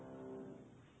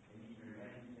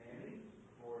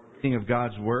Reading of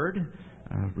God's Word.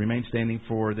 Remain standing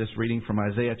for this reading from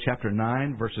Isaiah chapter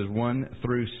 9, verses 1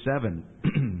 through 7.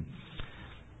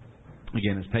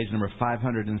 Again, it's page number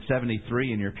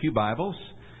 573 in your pew Bibles.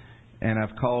 And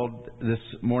I've called this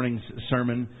morning's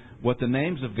sermon, What the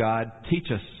Names of God Teach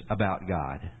Us About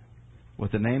God.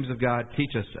 What the names of God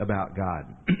teach us about God.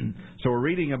 So we're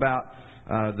reading about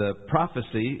the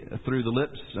prophecy through the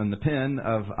lips and the pen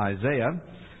of Isaiah,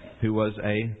 who was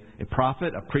a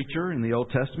prophet, a preacher in the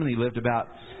Old Testament. He lived about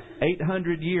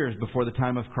 800 years before the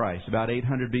time of Christ, about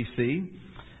 800 B.C.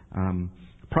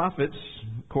 Prophets,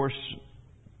 of course,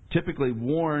 typically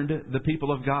warned the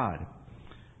people of God.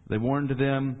 They warned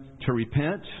them to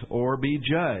repent or be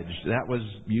judged. That was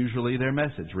usually their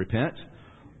message. Repent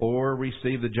or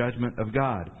receive the judgment of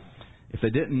God. If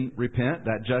they didn't repent,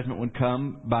 that judgment would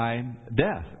come by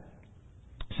death.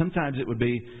 Sometimes it would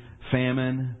be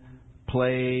famine,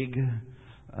 plague.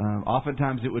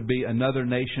 Oftentimes it would be another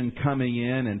nation coming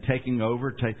in and taking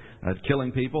over,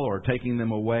 killing people or taking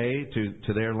them away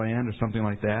to their land or something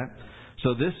like that.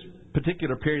 So this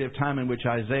particular period of time in which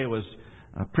Isaiah was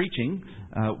preaching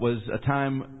was a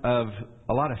time of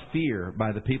a lot of fear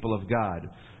by the people of God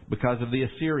because of the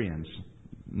Assyrians.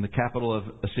 And the capital of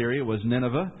Assyria was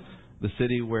Nineveh, the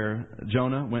city where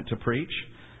Jonah went to preach.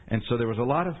 And so there was a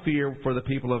lot of fear for the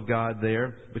people of God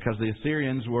there because the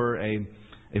Assyrians were a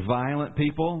violent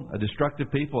people, a destructive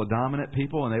people, a dominant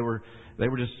people, and they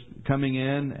were just coming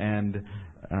in and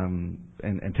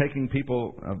taking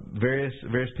people, various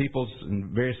peoples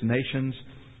and various nations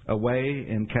away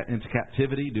into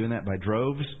captivity, doing that by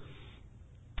droves.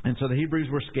 And so the Hebrews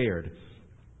were scared.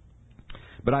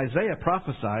 But Isaiah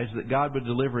prophesies that God would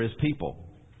deliver His people,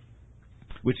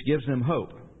 which gives them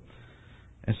hope.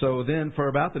 And so then for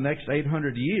about the next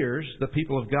 800 years, the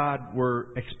people of God were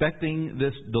expecting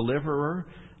this deliverer,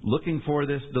 looking for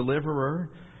this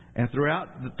deliverer. And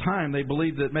throughout the time, they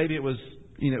believed that maybe it was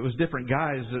different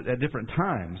guys at different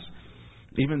times.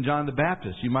 Even John the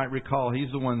Baptist, you might recall,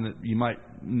 he's the one that you might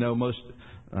know most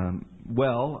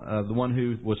the one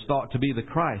who was thought to be the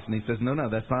Christ. And he says, no,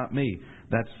 that's not me.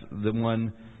 That's the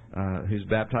one who's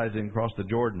baptizing across the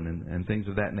Jordan and things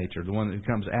of that nature, the one who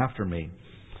comes after me.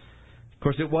 Of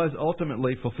course, it was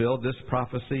ultimately fulfilled, this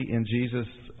prophecy in Jesus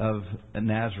of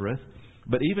Nazareth.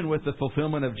 But even with the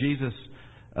fulfillment of Jesus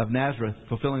of Nazareth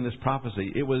fulfilling this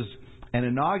prophecy, it was an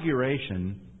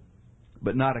inauguration,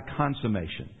 but not a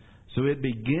consummation. So it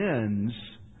begins,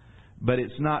 but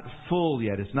it's not full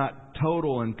yet. It's not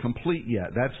total and complete yet.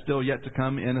 That's still yet to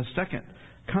come in a second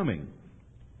coming.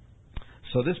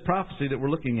 So this prophecy that we're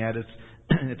looking at,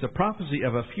 it's a prophecy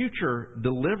of a future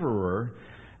deliverer,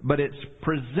 but it's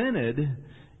presented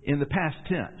in the past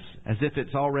tense, as if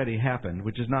it's already happened,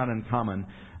 which is not uncommon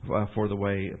for the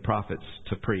way prophets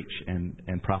to preach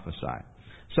and prophesy.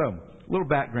 So, a little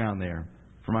background there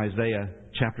from Isaiah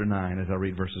chapter 9 as I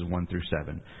read verses 1 through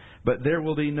 7. But there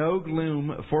will be no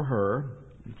gloom for her,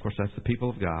 of course that's the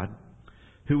people of God,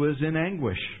 who is in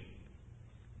anguish.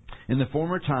 In the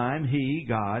former time, He,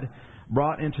 God,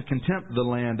 brought into contempt the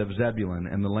land of Zebulun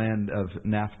and the land of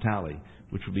Naphtali,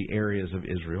 which would be areas of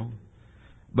Israel.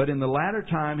 But in the latter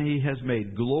time He has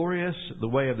made glorious the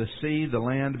way of the sea, the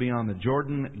land beyond the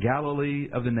Jordan, Galilee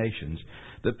of the nations.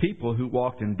 The people who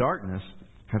walked in darkness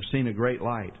have seen a great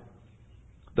light.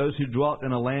 Those who dwelt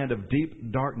in a land of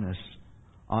deep darkness,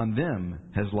 on them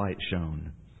has light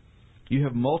shone. You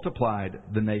have multiplied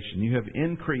the nation. You have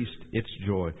increased its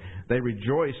joy. They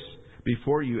rejoice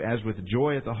before you as with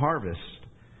joy at the harvest,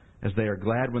 as they are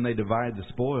glad when they divide the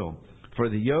spoil. For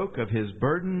the yoke of his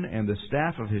burden and the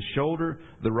staff of his shoulder,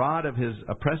 the rod of his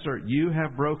oppressor, you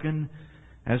have broken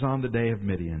as on the day of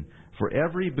Midian. For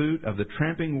every boot of the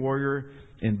tramping warrior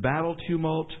in battle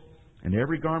tumult and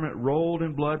every garment rolled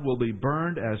in blood will be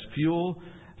burned as fuel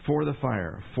for the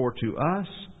fire. For to us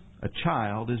a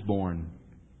child is born.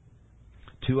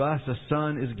 To us a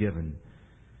son is given.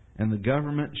 And the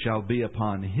government shall be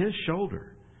upon His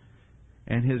shoulder.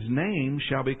 And His name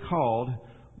shall be called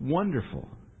Wonderful,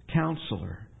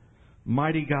 Counselor,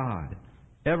 Mighty God,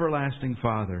 Everlasting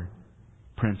Father,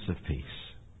 Prince of Peace.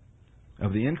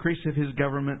 Of the increase of His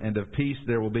government and of peace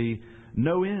there will be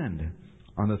no end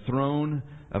on the throne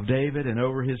of David and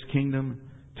over His kingdom,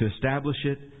 to establish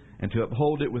it and to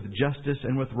uphold it with justice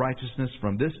and with righteousness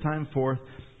from this time forth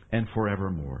and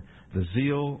forevermore. The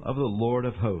zeal of the Lord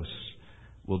of hosts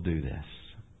will do this.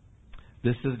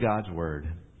 This is God's Word.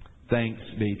 Thanks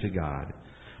be to God.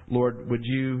 Lord, would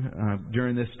you,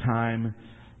 during this time,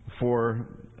 for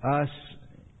us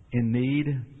in need,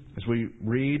 as we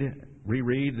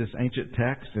reread this ancient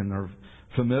text and are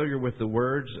familiar with the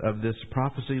words of this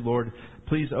prophecy, Lord,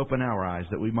 Please open our eyes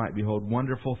that we might behold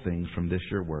wonderful things from this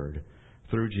your word.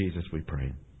 Through Jesus we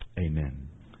pray. Amen.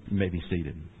 You may be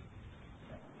seated.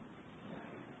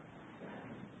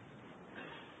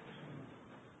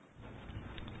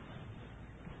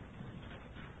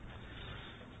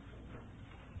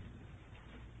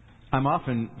 I'm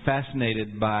often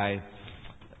fascinated by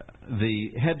the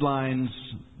headlines,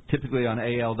 typically on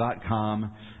AL.com,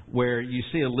 where you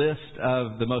see a list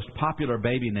of the most popular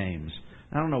baby names.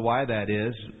 I don't know why that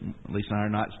is. Lisa and I are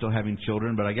not still having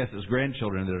children, but I guess it's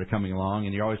grandchildren that are coming along,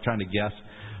 and you're always trying to guess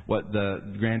what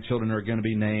the grandchildren are going to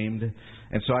be named.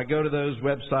 And so I go to those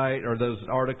websites or those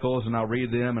articles, and I'll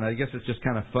read them, and I guess it's just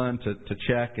kind of fun to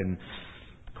check. And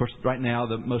of course, right now,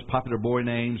 the most popular boy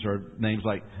names are names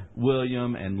like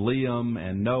William and Liam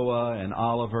and Noah and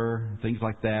Oliver, things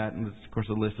like that. And of course,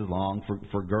 the list is long.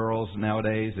 For girls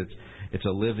nowadays, it's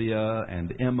Olivia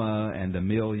and Emma and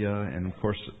Amelia and, of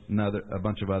course, a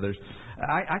bunch of others.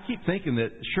 I keep thinking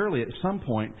that surely at some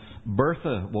point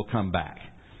Bertha will come back,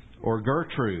 or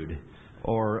Gertrude,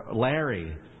 or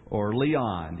Larry, or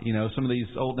Leon. You know, some of these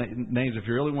old names, if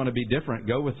you really want to be different,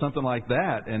 go with something like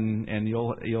that, and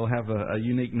you'll have a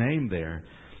unique name there.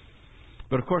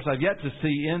 But, of course, I've yet to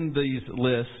see in these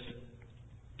lists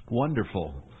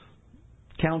Wonderful,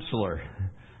 Counselor,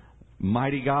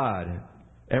 Mighty God,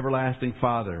 Everlasting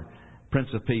Father,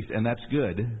 Prince of Peace, and that's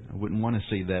good. I wouldn't want to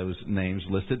see those names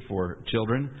listed for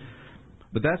children.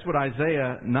 But that's what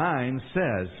Isaiah 9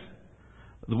 says.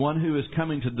 The one who is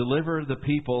coming to deliver the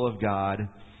people of God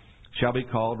shall be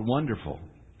called Wonderful,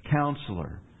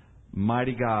 Counselor,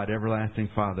 Mighty God, Everlasting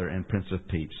Father, and Prince of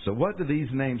Peace. So what do these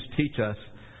names teach us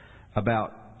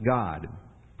about God?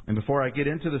 And before I get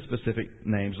into the specific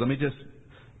names, let me just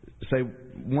say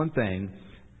one thing.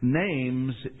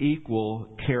 Names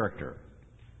equal character.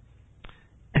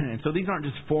 And so these aren't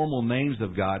just formal names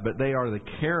of God, but they are the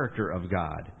character of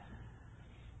God.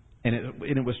 And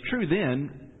it was true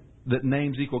then that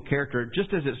names equal character,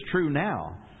 just as it's true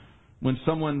now. When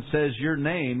someone says your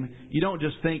name, you don't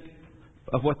just think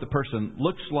of what the person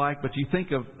looks like, but you think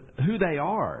of who they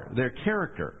are, their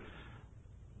character.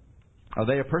 Are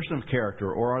they a person of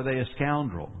character, or are they a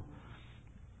scoundrel?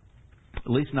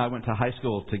 Lisa and I went to high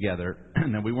school together,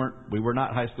 and we were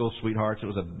not high school sweethearts. It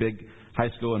was a big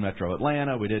high school in Metro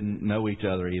Atlanta. We didn't know each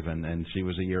other even, and she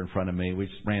was a year in front of me. We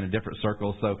just ran in different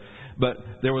circles. But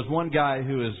there was one guy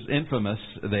who is infamous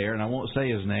there, and I won't say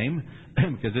his name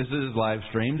because this is live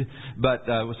streamed. But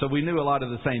so we knew a lot of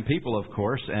the same people, of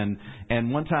course. And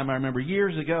one time I remember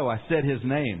years ago, I said his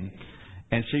name,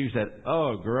 and she said,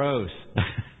 "Oh, gross."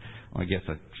 Well, I guess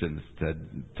I shouldn't have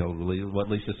said totally what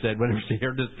Lisa said whenever she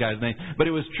heard this guy's name. But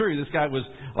it was true. This guy was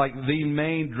like the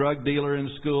main drug dealer in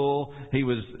school. He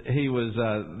was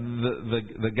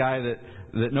the guy that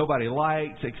nobody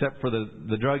liked except for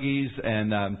the druggies.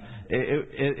 And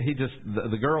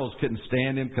the girls couldn't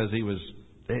stand him because he was...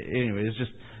 Anyway, it's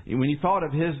just... When you thought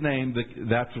of his name,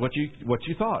 that's what you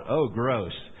thought. Oh,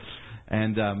 gross.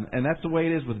 And that's the way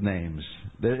it is with names.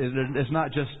 It's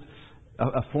not just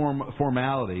a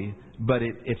formality, but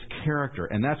it's character.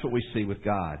 And that's what we see with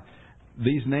God.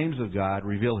 These names of God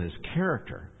reveal His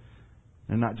character,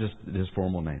 and not just His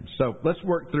formal names. So let's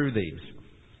work through these.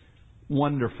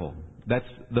 Wonderful. That's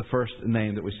the first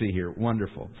name that we see here.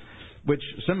 Wonderful. Which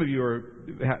some of you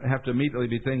have to immediately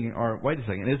be thinking, wait a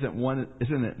second,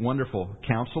 isn't it Wonderful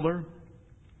Counselor?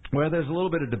 Well, there's a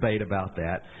little bit of debate about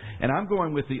that. And I'm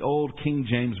going with the old King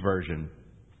James Version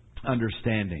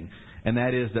understanding. And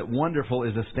that is that wonderful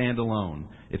is a standalone.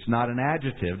 It's not an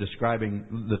adjective describing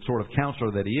the sort of counselor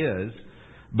that He is,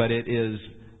 but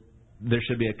there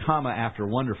should be a comma after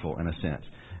wonderful in a sense.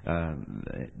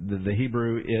 The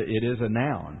Hebrew, it is a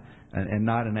noun and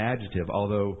not an adjective,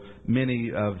 although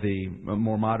many of the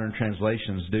more modern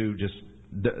translations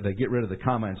they get rid of the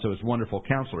comma, and so it's Wonderful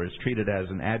Counselor. It's treated as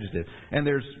an adjective. And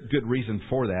there's good reason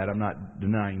for that. I'm not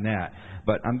denying that.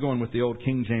 But I'm going with the old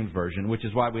King James Version, which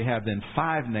is why we have then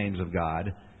 5 names of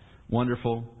God: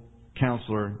 Wonderful,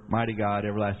 Counselor, Mighty God,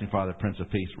 Everlasting Father, Prince of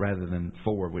Peace, rather than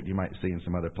 4, which you might see in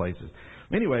some other places.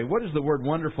 Anyway, what does the word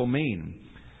wonderful mean?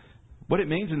 What it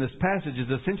means in this passage is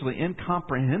essentially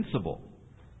incomprehensible,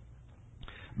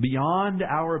 beyond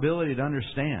our ability to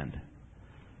understand.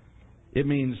 It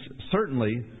means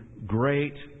certainly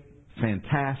great,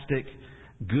 fantastic,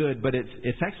 good, but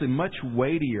it's actually much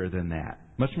weightier than that,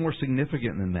 much more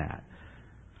significant than that.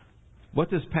 What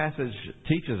this passage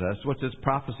teaches us, what this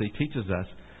prophecy teaches us,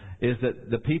 is that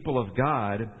the people of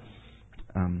God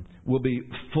will be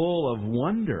full of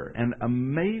wonder and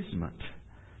amazement.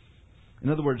 In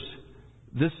other words,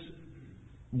 this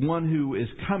one who is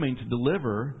coming to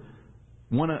deliver,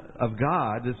 one of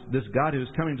God, this God who is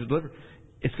coming to deliver,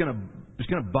 it's going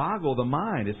to boggle the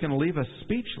mind. It's going to leave us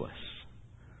speechless.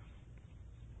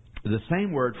 The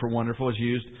same word for wonderful is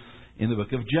used in the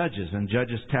book of Judges. In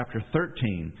Judges chapter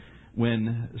 13,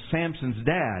 when Samson's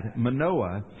dad,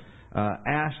 Manoah,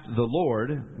 asked the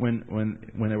Lord,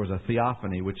 when there was a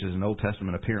theophany, which is an Old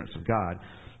Testament appearance of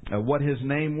God, what his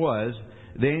name was,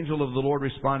 the angel of the Lord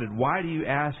responded, "Why do you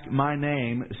ask my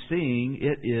name, seeing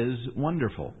it is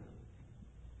wonderful?"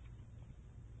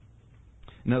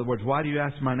 In other words, why do you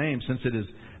ask my name, since it is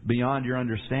beyond your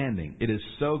understanding? It is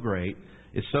so great.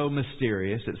 It's so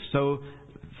mysterious. It's so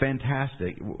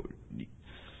fantastic.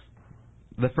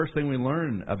 The first thing we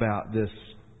learn about this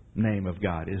name of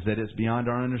God is that it's beyond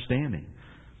our understanding.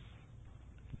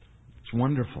 It's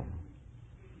wonderful.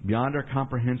 Beyond our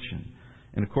comprehension.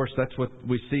 And of course, that's what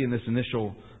we see in this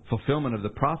initial fulfillment of the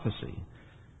prophecy.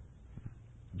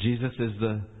 Jesus is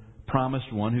the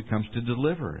promised one who comes to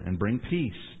deliver and bring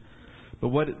peace. But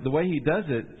the way He does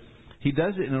it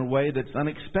in a way that's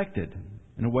unexpected,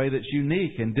 in a way that's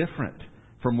unique and different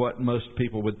from what most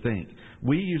people would think.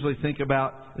 We usually think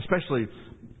about, especially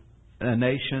a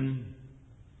nation,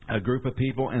 a group of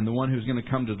people, and the one who's going to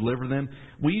come to deliver them.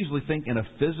 We usually think in a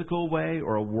physical way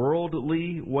or a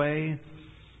worldly way.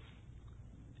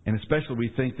 And especially we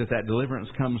think that deliverance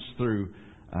comes through,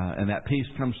 and that peace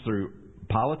comes through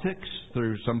politics,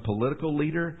 through some political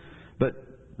leader. But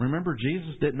remember,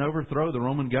 Jesus didn't overthrow the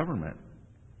Roman government.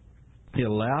 He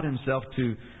allowed Himself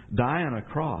to die on a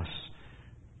cross.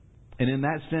 And in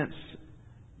that sense,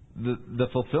 the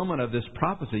fulfillment of this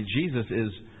prophecy, Jesus is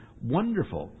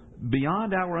wonderful,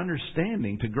 beyond our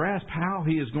understanding to grasp how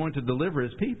He is going to deliver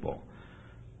His people.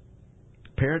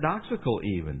 Paradoxical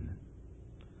even.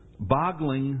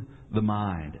 Boggling the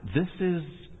mind. This is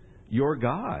your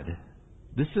God.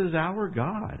 This is our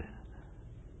God.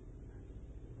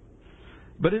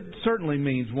 But it certainly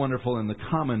means wonderful in the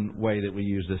common way that we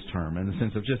use this term, in the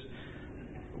sense of just,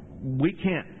 we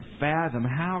can't fathom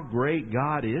how great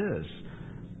God is.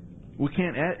 We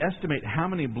can't estimate how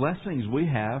many blessings we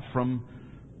have from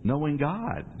knowing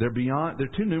God. They're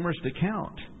too numerous to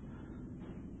count.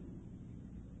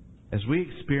 As we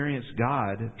experience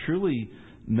God, truly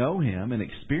know Him and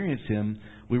experience Him,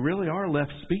 we really are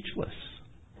left speechless.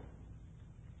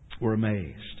 We're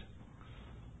amazed.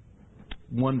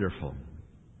 Wonderful.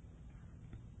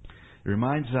 It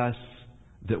reminds us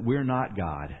that we're not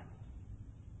God.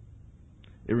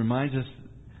 It reminds us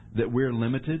that we're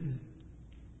limited.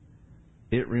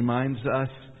 It reminds us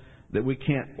that we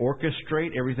can't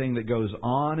orchestrate everything that goes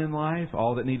on in life,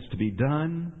 all that needs to be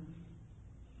done.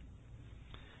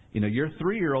 Your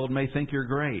 3-year-old may think you're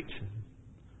great,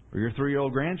 or your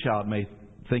 3-year-old grandchild may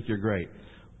think you're great.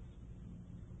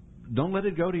 Don't let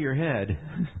it go to your head,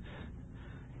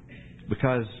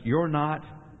 because you're not,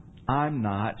 I'm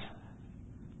not,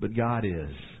 but God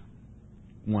is.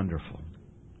 Wonderful.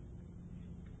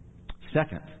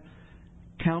 Second,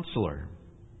 Counselor.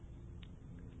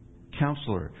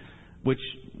 Counselor. Which,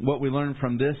 what we learn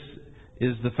from this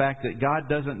is the fact that God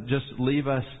doesn't just leave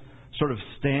us sort of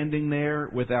standing there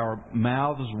with our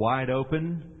mouths wide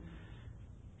open.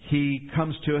 He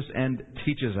comes to us and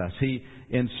teaches us. He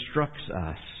instructs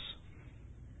us.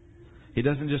 He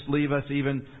doesn't just leave us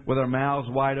even with our mouths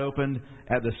wide open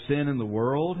at the sin in the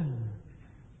world,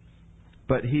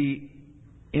 but He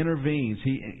intervenes.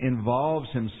 He involves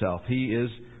Himself. He is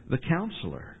the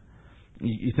counselor.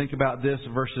 You think about this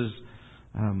versus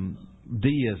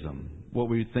deism, what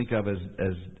we think of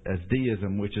as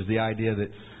deism, which is the idea that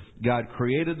God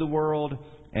created the world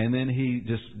and then He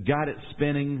just got it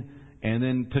spinning and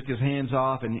then took His hands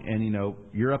off and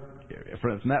you're up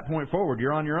from that point forward.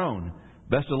 You're on your own.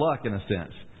 Best of luck, in a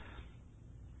sense.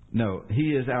 No,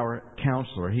 He is our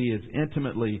counselor. He is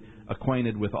intimately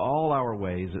acquainted with all our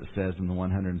ways, it says in the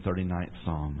 139th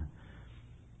Psalm.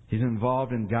 He's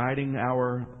involved in guiding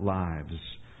our lives,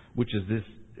 which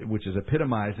is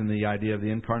epitomized in the idea of the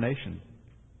Incarnation.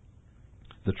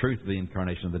 The truth of the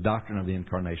Incarnation, the doctrine of the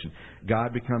Incarnation.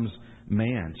 God becomes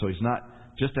man. So He's not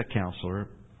just a counselor,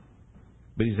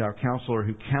 but He's our counselor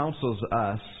who counsels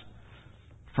us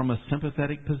from a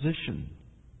sympathetic position,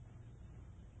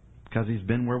 because He's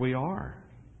been where we are.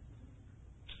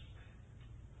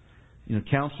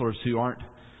 Counselors who aren't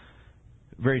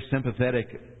very sympathetic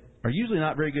are usually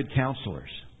not very good counselors.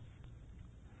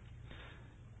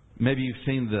 Maybe you've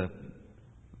seen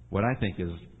what I think is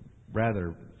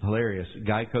rather hilarious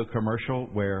Geico commercial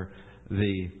where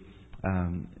the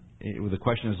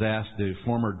question is asked, do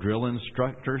former drill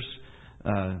instructors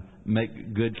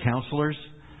make good counselors?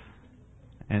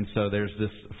 And so there's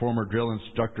this former drill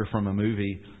instructor from a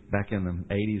movie back in the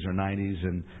 80s or 90s,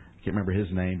 and can't remember his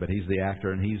name, but he's the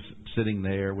actor, and he's sitting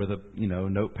there with a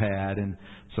notepad, and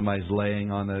somebody's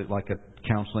laying on like a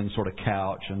counseling sort of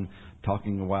couch and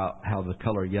talking about how the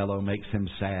color yellow makes him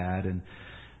sad. And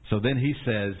so then he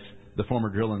says, the former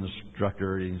drill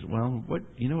instructor, he's, well, what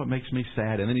makes me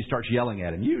sad? And then he starts yelling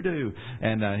at him, you do.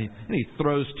 And he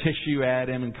throws tissue at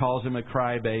him and calls him a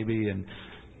crybaby. And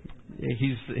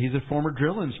he's a former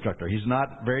drill instructor. He's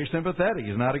not very sympathetic.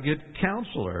 He's not a good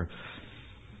counselor.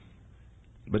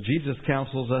 But Jesus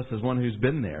counsels us as one who's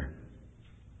been there.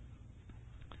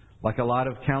 Like a lot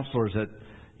of counselors at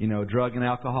drug and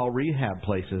alcohol rehab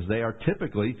places, they are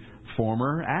typically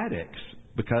former addicts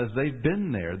because they've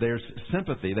been there. There's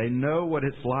sympathy. They know what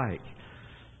it's like.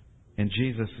 And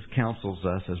Jesus counsels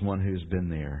us as one who's been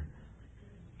there.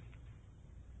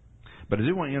 But I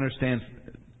do want you to understand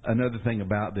another thing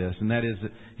about this, and that is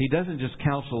that He doesn't just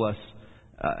counsel us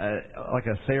like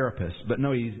a therapist, but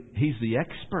no, He's the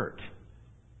expert.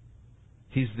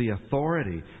 He's the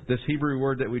authority. This Hebrew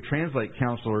word that we translate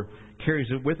counselor carries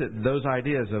with it those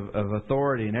ideas of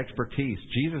authority and expertise.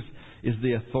 Jesus is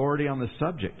the authority on the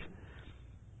subject.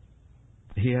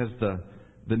 He has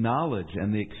the knowledge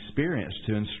and the experience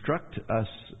to instruct us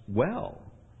well.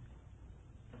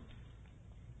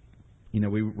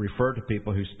 We refer to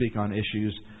people who speak on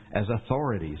issues as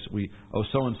authorities.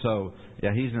 So-and-so,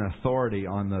 he's an authority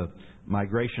on the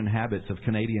migration habits of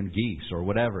Canadian geese or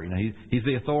whatever. He's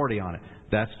the authority on it.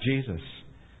 That's Jesus.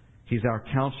 He's our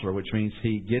counselor, which means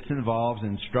He gets involved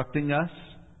in instructing us,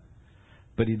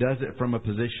 but He does it from a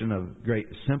position of great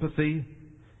sympathy,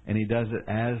 and He does it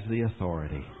as the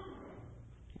authority.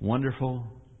 Wonderful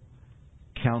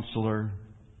Counselor,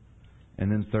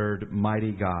 and then third,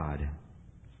 Mighty God,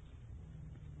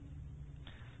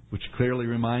 which clearly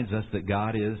reminds us that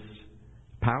God is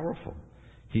powerful.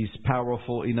 He's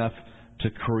powerful enough to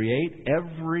create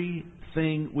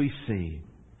everything we see.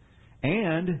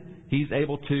 And He's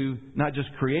able to not just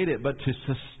create it, but to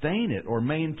sustain it or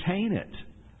maintain it.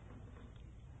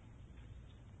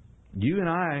 You and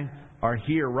I are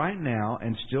here right now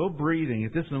and still breathing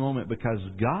at this moment because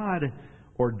God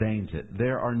ordains it.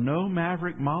 There are no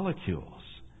maverick molecules.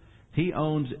 He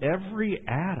owns every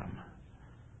atom.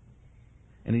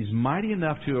 And He's mighty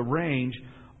enough to arrange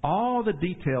all the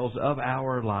details of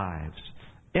our lives.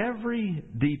 Every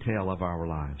detail of our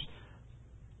lives.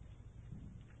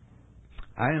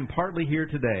 I am partly here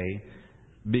today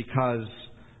because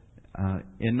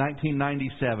in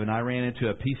 1997 I ran into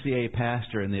a PCA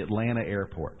pastor in the Atlanta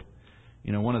airport.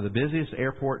 One of the busiest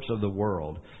airports of the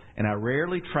world. And I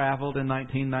rarely traveled in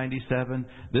 1997.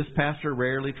 This pastor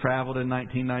rarely traveled in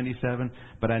 1997.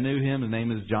 But I knew him. His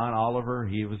name is John Oliver.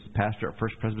 He was pastor at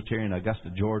First Presbyterian,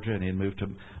 Augusta, Georgia. And he had moved to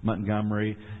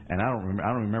Montgomery. And I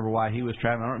don't remember why he was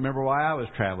traveling. I don't remember why I was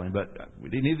traveling. But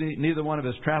neither one of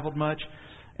us traveled much.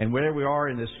 And there we are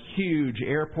in this huge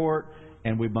airport.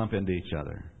 And we bump into each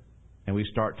other. And we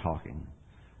start talking.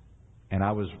 And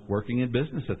I was working in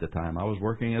business at the time. I was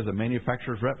working as a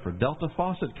manufacturer's rep for Delta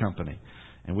Faucet Company.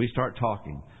 And we start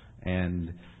talking,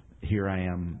 and here I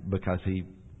am because he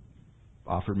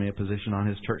offered me a position on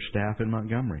his church staff in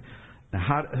Montgomery.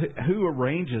 Now, who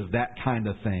arranges that kind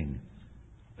of thing?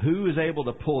 Who is able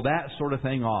to pull that sort of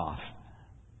thing off?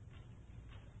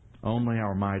 Only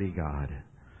our mighty God.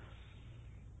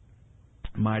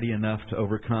 Mighty enough to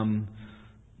overcome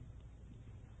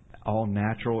all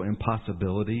natural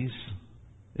impossibilities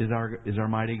is our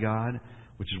mighty God.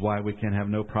 Which is why we can have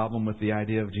no problem with the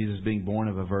idea of Jesus being born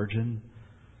of a virgin.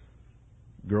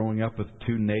 Growing up with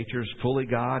two natures, fully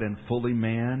God and fully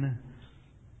man.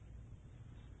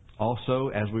 Also,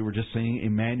 as we were just singing,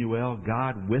 Emmanuel,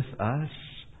 God with us.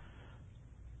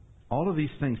 All of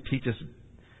these things teach us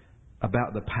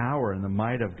about the power and the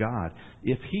might of God.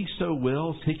 If He so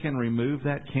wills, He can remove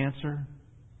that cancer.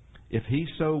 If He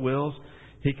so wills,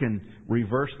 He can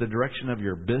reverse the direction of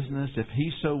your business. If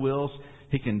He so wills,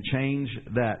 He can change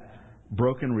that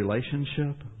broken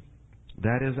relationship.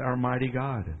 That is our mighty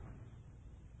God.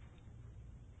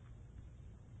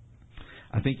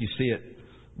 I think you see it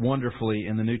wonderfully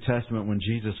in the New Testament when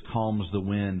Jesus calms the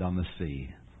wind on the sea.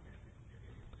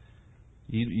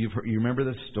 You remember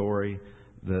this story?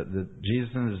 Jesus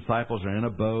and His disciples are in a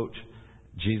boat.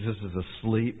 Jesus is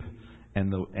asleep,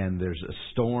 and there's a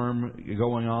storm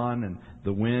going on, and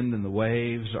the wind and the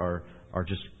waves are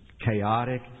just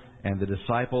chaotic. And the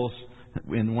disciples,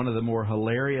 in one of the more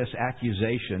hilarious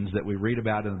accusations that we read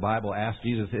about in the Bible, ask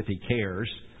Jesus if He cares.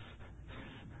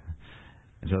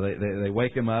 And so they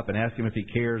wake Him up and ask Him if He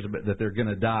cares that they're going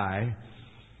to die.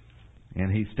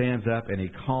 And He stands up and He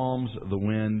calms the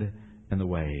wind and the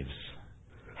waves.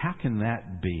 How can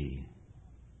that be?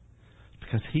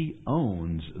 because He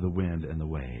owns the wind and the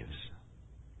waves.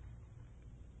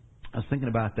 I was thinking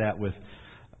about that with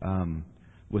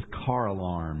car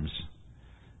alarms.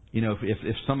 You know,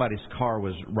 if somebody's car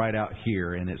was right out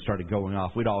here and it started going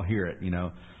off, we'd all hear it. You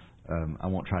know, I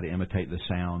won't try to imitate the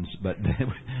sounds, but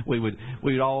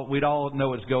we'd all know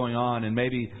what's going on, and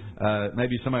maybe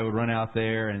somebody would run out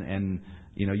there and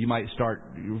you know, you might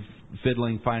start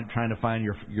fiddling, trying to find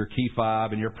your key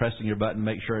fob, and you're pressing your button,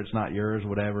 make sure it's not yours,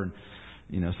 whatever. And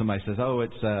you know, somebody says, "Oh,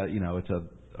 it's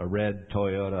a red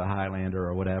Toyota Highlander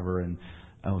or whatever," and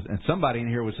somebody in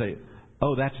here would say,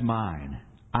 "Oh, that's mine.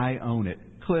 I own it."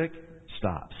 Click,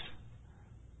 stops.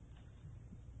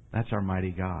 That's our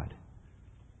mighty God.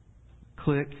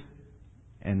 Click,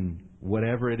 and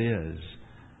whatever it is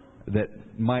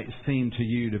that might seem to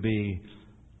you to be,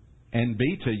 and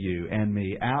be to you and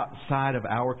me, outside of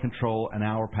our control and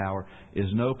our power,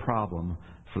 is no problem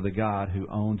for the God who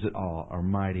owns it all, our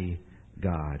mighty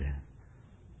God.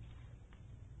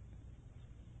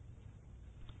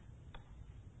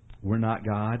 We're not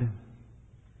God.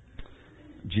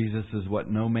 Jesus is what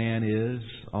no man is.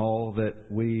 All that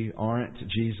we aren't,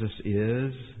 Jesus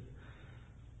is.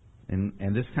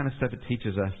 And this kind of stuff, it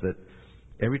teaches us that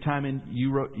every time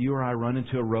you or I run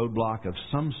into a roadblock of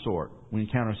some sort, we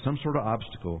encounter some sort of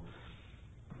obstacle,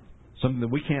 something that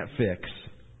we can't fix,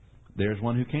 there's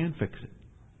one who can fix it.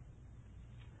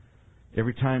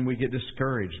 Every time we get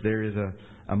discouraged, there is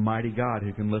a mighty God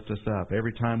who can lift us up.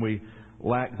 Every time we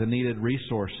lack the needed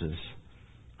resources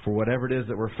for whatever it is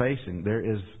that we're facing, there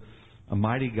is a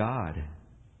mighty God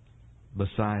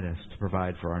beside us to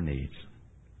provide for our needs.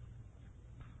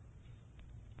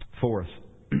 Fourth,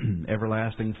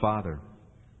 everlasting Father.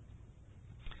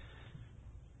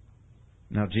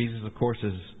 Now, Jesus, of course,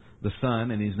 is the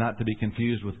Son, and He's not to be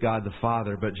confused with God the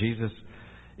Father, but Jesus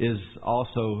is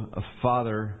also a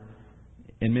Father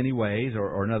in many ways,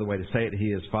 or another way to say it, He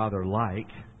is Father-like.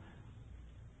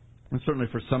 And certainly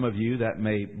for some of you, that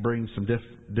may bring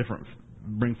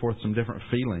bring forth some different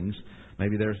feelings.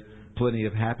 Maybe there's plenty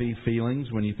of happy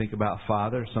feelings when you think about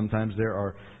Father. Sometimes there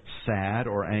are sad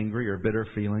or angry or bitter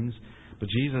feelings. But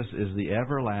Jesus is the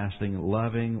everlasting,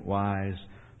 loving, wise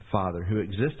Father who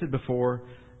existed before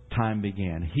time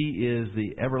began. He is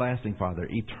the everlasting Father,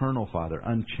 eternal Father,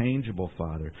 unchangeable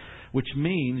Father, which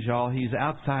means, y'all, He's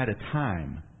outside of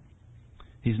time.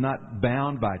 He's not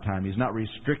bound by time. He's not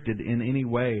restricted in any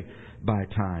way by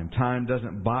time. Time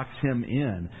doesn't box Him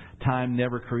in. Time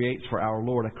never creates for our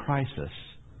Lord a crisis.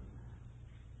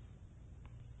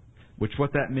 Which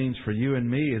what that means for you and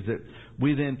me is that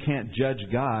we then can't judge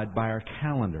God by our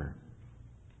calendar.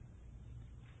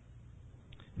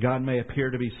 God may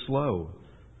appear to be slow,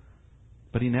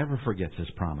 but He never forgets His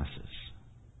promises.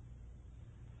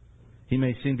 He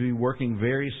may seem to be working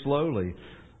very slowly,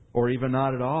 or even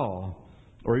not at all,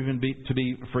 or even to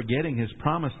be forgetting His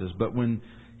promises. But when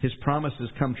His promises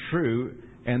come true,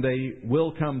 and they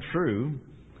will come true,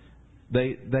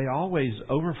 they always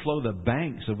overflow the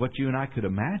banks of what you and I could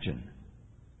imagine.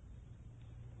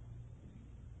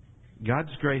 God's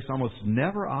grace almost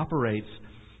never operates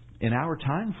in our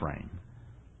time frame.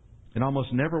 It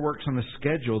almost never works on a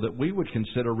schedule that we would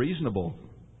consider reasonable.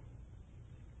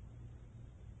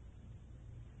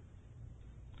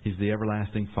 He's the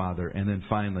everlasting Father. And then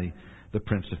finally, the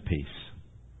Prince of Peace.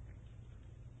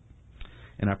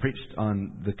 And I preached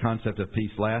on the concept of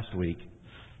peace last week.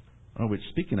 Oh, which,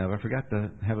 speaking of, I forgot to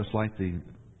have us light the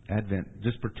Advent.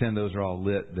 Just pretend those are all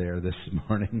lit there this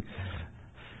morning.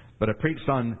 But I preached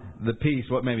on the peace.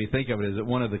 What made me think of it is that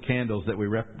one of the candles that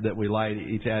we light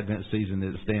each Advent season, that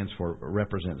it stands for,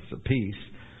 represents the peace.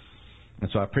 And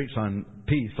so I preached on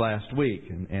peace last week.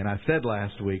 And I said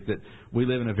last week that we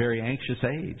live in a very anxious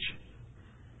age.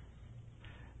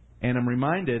 And I'm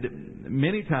reminded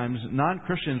many times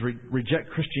non-Christians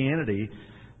reject Christianity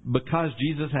because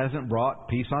Jesus hasn't brought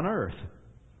peace on earth.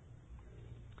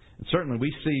 And certainly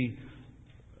we see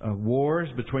wars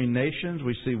between nations.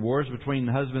 We see wars between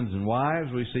husbands and wives.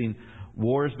 We've seen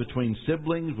wars between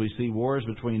siblings. We see wars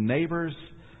between neighbors.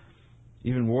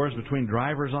 Even wars between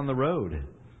drivers on the road.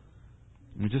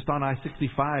 I mean, just on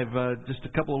I-65, just a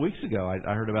couple of weeks ago,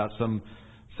 I heard about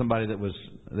somebody there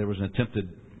was an attempted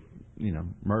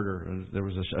murder. There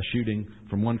was a shooting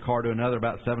from one car to another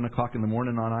about 7 o'clock in the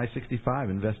morning on I-65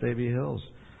 in Vestavia Hills.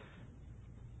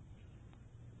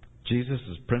 Jesus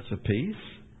is Prince of Peace.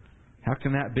 How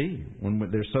can that be when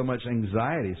there's so much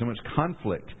anxiety, so much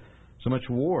conflict, so much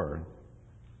war?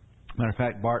 Matter of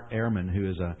fact, Bart Ehrman, who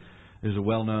is a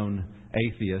well-known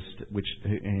atheist,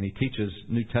 and he teaches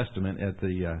New Testament at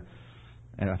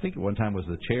and I think at one time was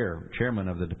the chairman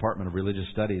of the Department of Religious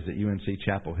Studies at UNC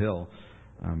Chapel Hill.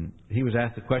 He was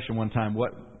asked the question one time,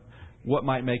 what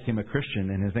might make him a Christian?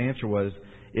 And his answer was,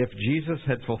 if Jesus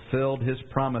had fulfilled His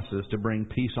promises to bring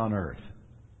peace on earth.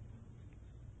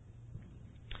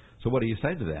 So what do you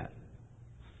say to that?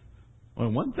 Well,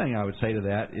 one thing I would say to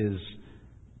that is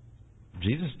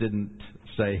Jesus didn't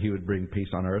say He would bring peace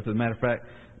on earth. As a matter of fact,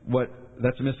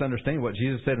 that's a misunderstanding. What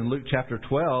Jesus said in Luke chapter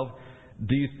 12,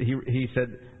 He said,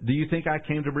 do you think I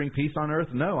came to bring peace on earth?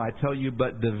 No, I tell you,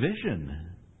 but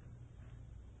division.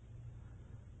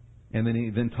 And then He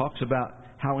then talks about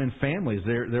how in families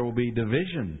there will be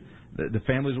division. The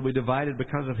families will be divided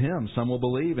because of Him. Some will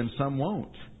believe and some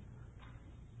won't.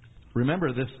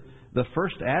 Remember, the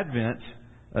first Advent,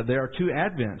 there are two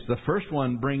Advents. The first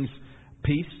one brings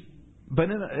peace,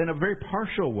 but in a very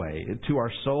partial way to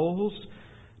our souls,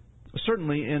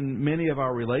 certainly in many of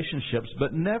our relationships,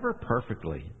 but never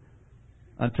perfectly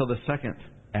until the second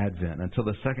Advent, until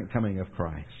the second coming of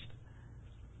Christ.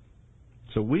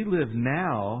 So we live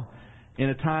now in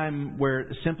a time where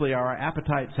simply our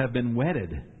appetites have been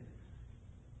whetted.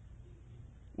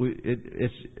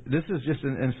 This is just,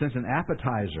 in a sense, an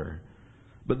appetizer.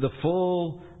 But the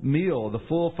full meal, the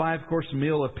full 5-course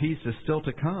meal of peace is still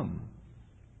to come.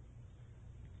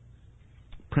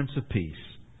 Prince of Peace,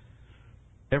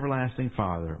 Everlasting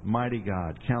Father, Mighty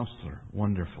God, Counselor,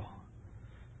 Wonderful.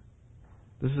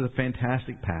 This is a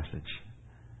fantastic passage.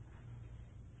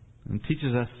 And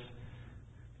teaches us,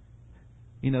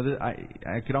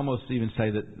 I could almost even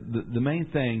say that the main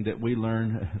thing that we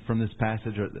learn from this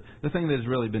passage, or the thing that has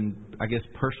really been, I guess,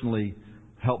 personally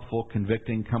helpful,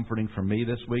 convicting, comforting for me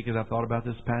this week as I've thought about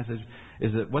this passage,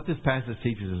 is that what this passage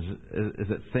teaches is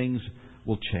that things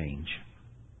will change.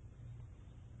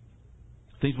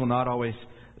 Things will not always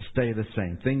stay the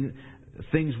same.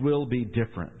 Things will be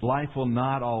different. Life will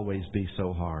not always be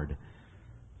so hard.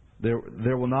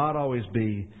 There will not always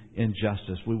be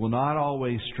injustice. We will not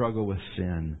always struggle with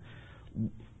sin.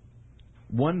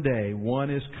 One day, one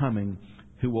is coming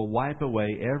who will wipe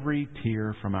away every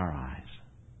tear from our eyes.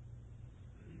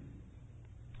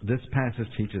 This passage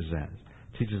teaches us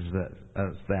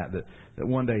that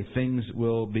one day things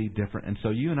will be different. And so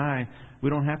you and I, we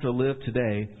don't have to live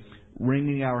today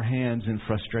wringing our hands in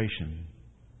frustration.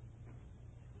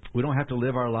 We don't have to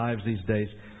live our lives these days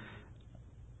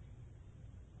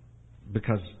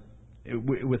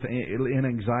in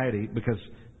anxiety, because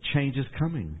change is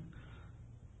coming.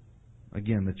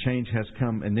 Again, the change has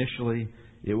come initially.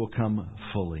 It will come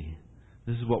fully.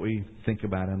 This is what we think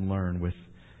about and learn with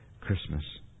Christmas.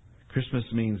 Christmas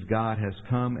means God has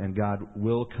come and God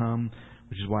will come,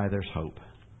 which is why there's hope.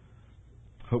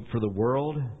 Hope for the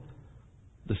world,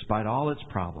 despite all its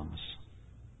problems.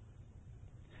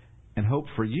 And hope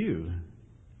for you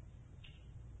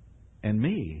and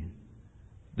me,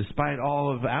 despite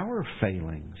all of our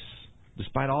failings,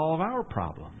 despite all of our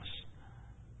problems.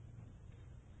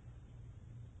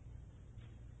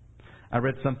 I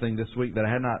read something this week that I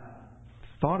had not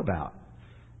thought about.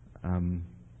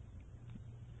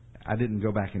 I didn't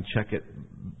go back and check it,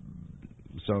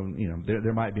 so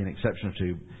there might be an exception or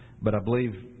two, but I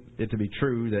believe it to be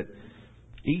true that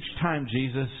each time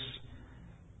Jesus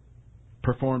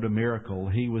performed a miracle,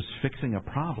 He was fixing a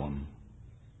problem.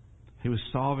 He was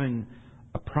solving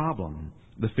a problem.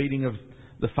 The feeding of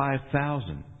the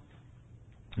 5,000,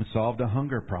 it solved a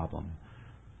hunger problem.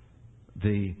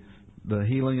 The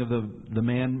healing of the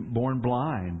man born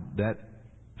blind, that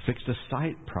fixed a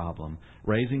sight problem.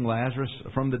 Raising Lazarus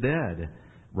from the dead,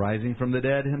 rising from the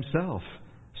dead Himself,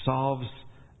 solves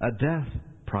a death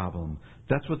problem.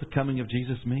 That's what the coming of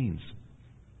Jesus means.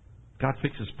 God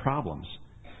fixes problems.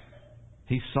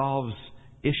 He solves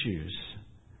issues.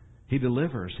 He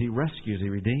delivers. He rescues. He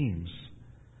redeems.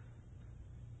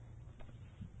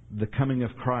 The coming of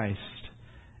Christ,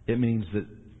 it means that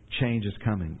change is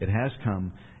coming. It has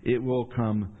come. It will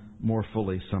come more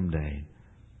fully someday.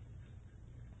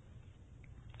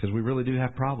 Because we really do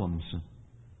have problems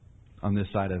on this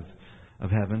side of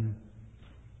heaven.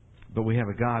 But we have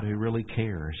a God who really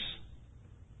cares,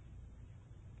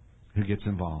 who gets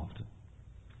involved.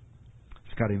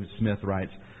 Scotty Smith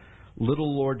writes,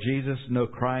 "Little Lord Jesus, no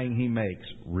crying He makes."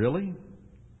 Really?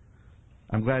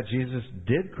 I'm glad Jesus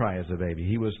did cry as a baby.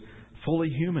 He was fully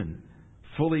human,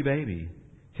 fully baby.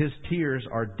 His tears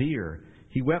are dear.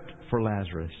 He wept for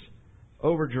Lazarus,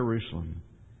 over Jerusalem,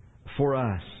 for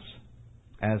us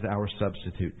as our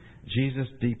substitute. Jesus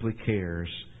deeply cares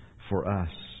for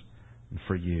us and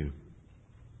for you.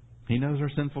 He knows our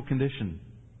sinful condition.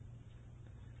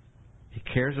 He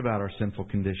cares about our sinful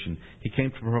condition. He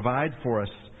came to provide for us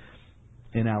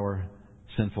in our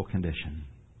sinful condition.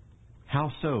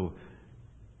 How so?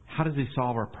 How does He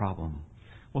solve our problem?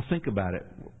 Well, think about it.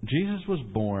 Jesus was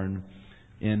born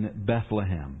in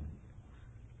Bethlehem,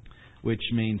 which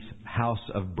means house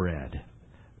of bread.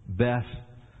 Beth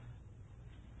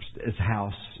is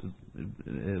house.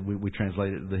 We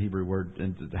translated the Hebrew word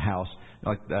into the house.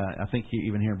 Like I think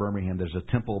even here in Birmingham, there's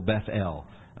a Temple Beth El,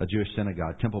 a Jewish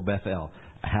synagogue. Temple Beth El,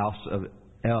 house of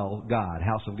El, God,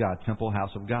 house of God, temple,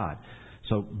 house of God.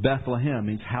 So Bethlehem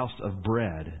means house of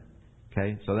bread.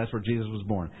 Okay, so that's where Jesus was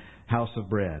born, house of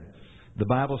bread. The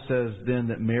Bible says then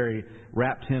that Mary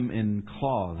wrapped him in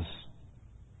cloths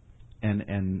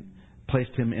and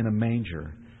placed him in a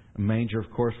manger. A manger, of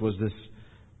course, was this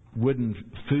wooden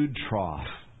food trough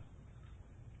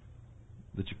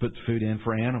that you put food in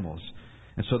for animals.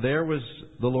 And so there was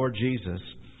the Lord Jesus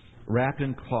wrapped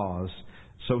in cloths.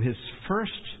 So His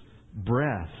first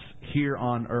breath here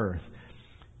on earth,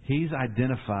 He's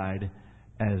identified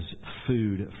as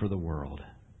food for the world.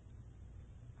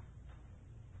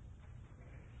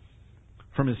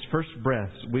 From His first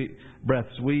breaths,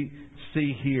 we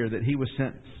see here that He was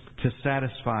sent to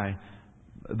satisfy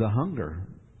the hunger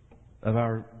of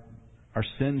our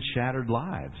sin-shattered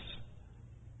lives.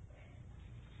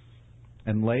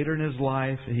 And later in His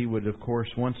life, He would, of course,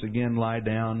 once again lie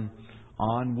down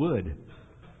on wood.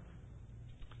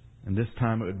 And this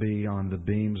time it would be on the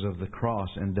beams of the cross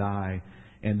and die,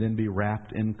 and then be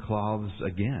wrapped in cloths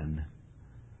again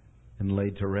and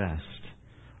laid to rest,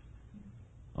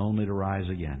 only to rise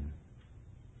again,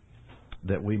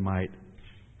 that we might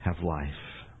have life.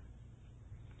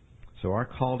 So our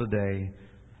call today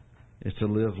is to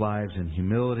live lives in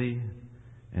humility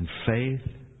and faith.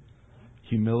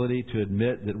 Humility to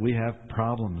admit that we have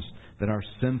problems, that our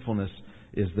sinfulness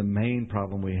is the main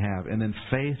problem we have. And then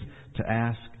faith to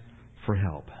ask for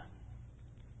help.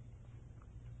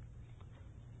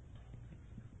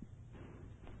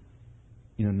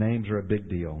 You know, names are a big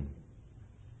deal.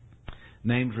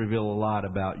 Names reveal a lot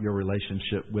about your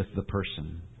relationship with the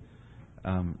person.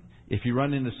 If you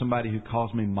run into somebody who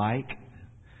calls me Mike,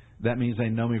 that means they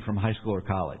know me from high school or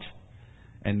college.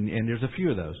 And there's a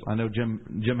few of those. I know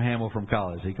Jim Hamill from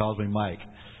college. He calls me Mike.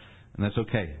 And that's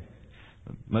okay.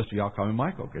 Most of y'all call me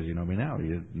Michael because you know me now.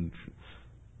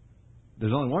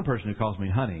 There's only one person who calls me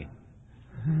Honey.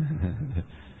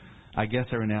 I guess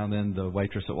every now and then the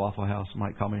waitress at Waffle House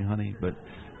might call me Honey. But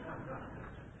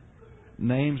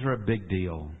names are a big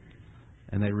deal.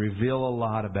 And they reveal a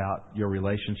lot about your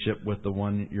relationship with the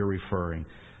one you're referring.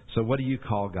 So what do you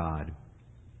call God?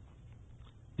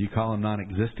 Do you call Him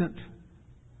non-existent?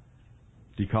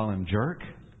 Do you call Him jerk?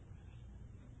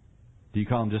 Do you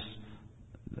call Him just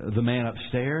the man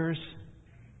upstairs?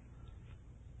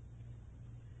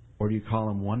 Or do you call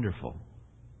Him wonderful?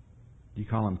 Do you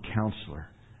call Him counselor?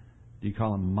 Do you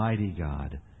call Him mighty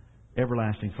God,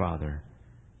 everlasting Father,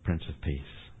 Prince of Peace?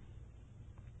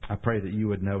 I pray that you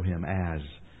would know Him as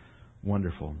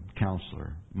wonderful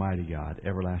counselor, mighty God,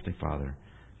 everlasting Father,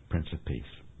 Prince of Peace.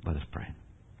 Let us pray.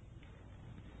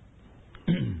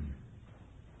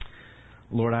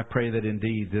 Lord, I pray that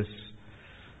indeed this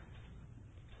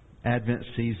Advent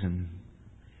season,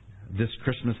 this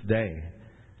Christmas day,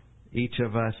 each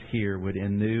of us here would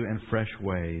in new and fresh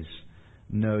ways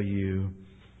know You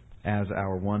as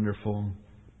our wonderful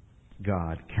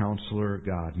God, Counselor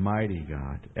God, Mighty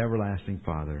God, Everlasting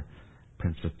Father,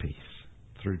 Prince of Peace.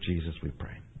 Through Jesus we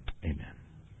pray. Amen.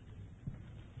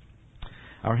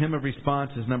 Our hymn of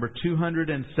response is number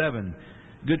 207.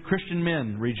 Good Christian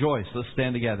men, rejoice. Let's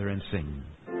stand together and sing.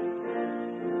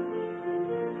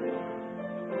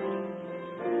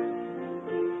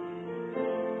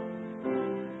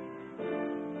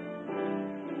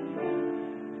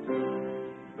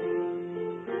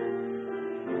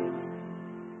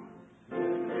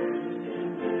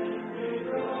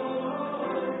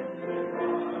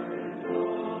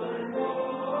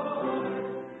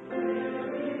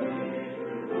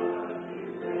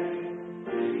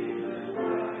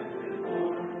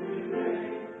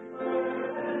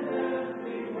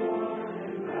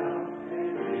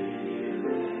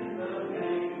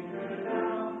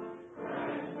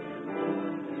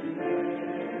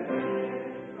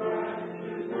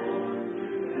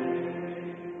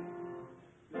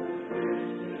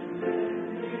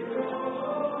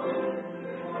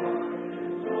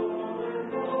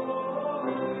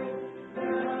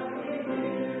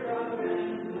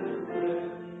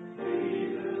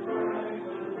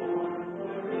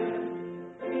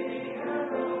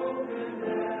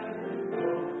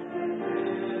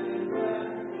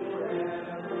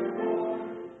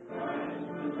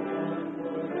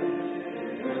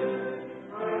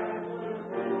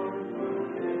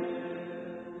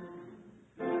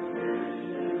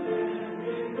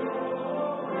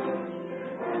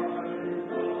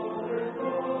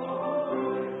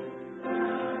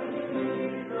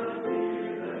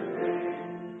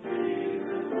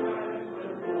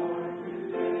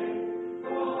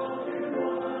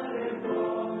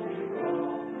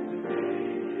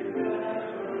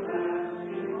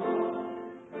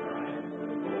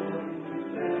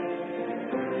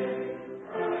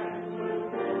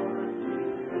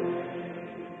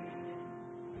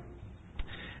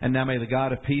 And now may the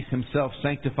God of peace Himself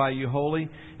sanctify you wholly,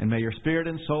 and may your spirit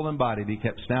and soul and body be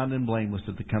kept sound and blameless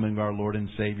at the coming of our Lord and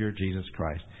Savior, Jesus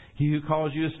Christ. He who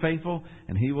calls you is faithful,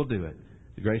 and He will do it.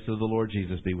 The grace of the Lord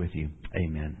Jesus be with you.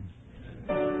 Amen.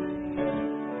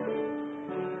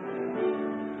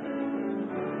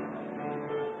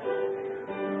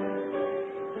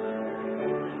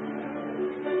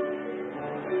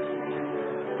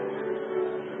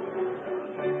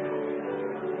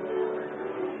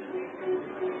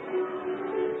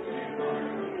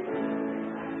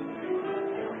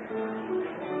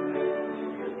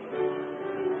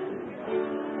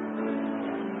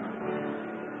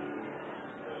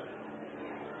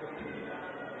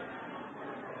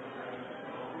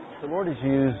 The Lord has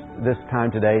used this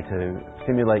time today to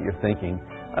stimulate your thinking.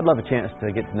 I'd love a chance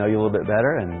to get to know you a little bit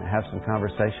better and have some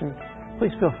conversation.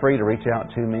 Please feel free to reach out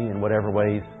to me in whatever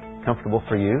way is comfortable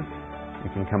for you. You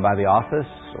can come by the office,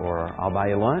 or I'll buy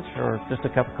you lunch, or just a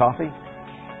cup of coffee.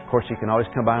 Of course, you can always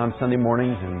come by on Sunday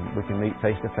mornings and we can meet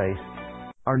face to face.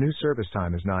 Our new service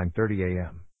time is 9:30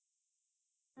 a.m.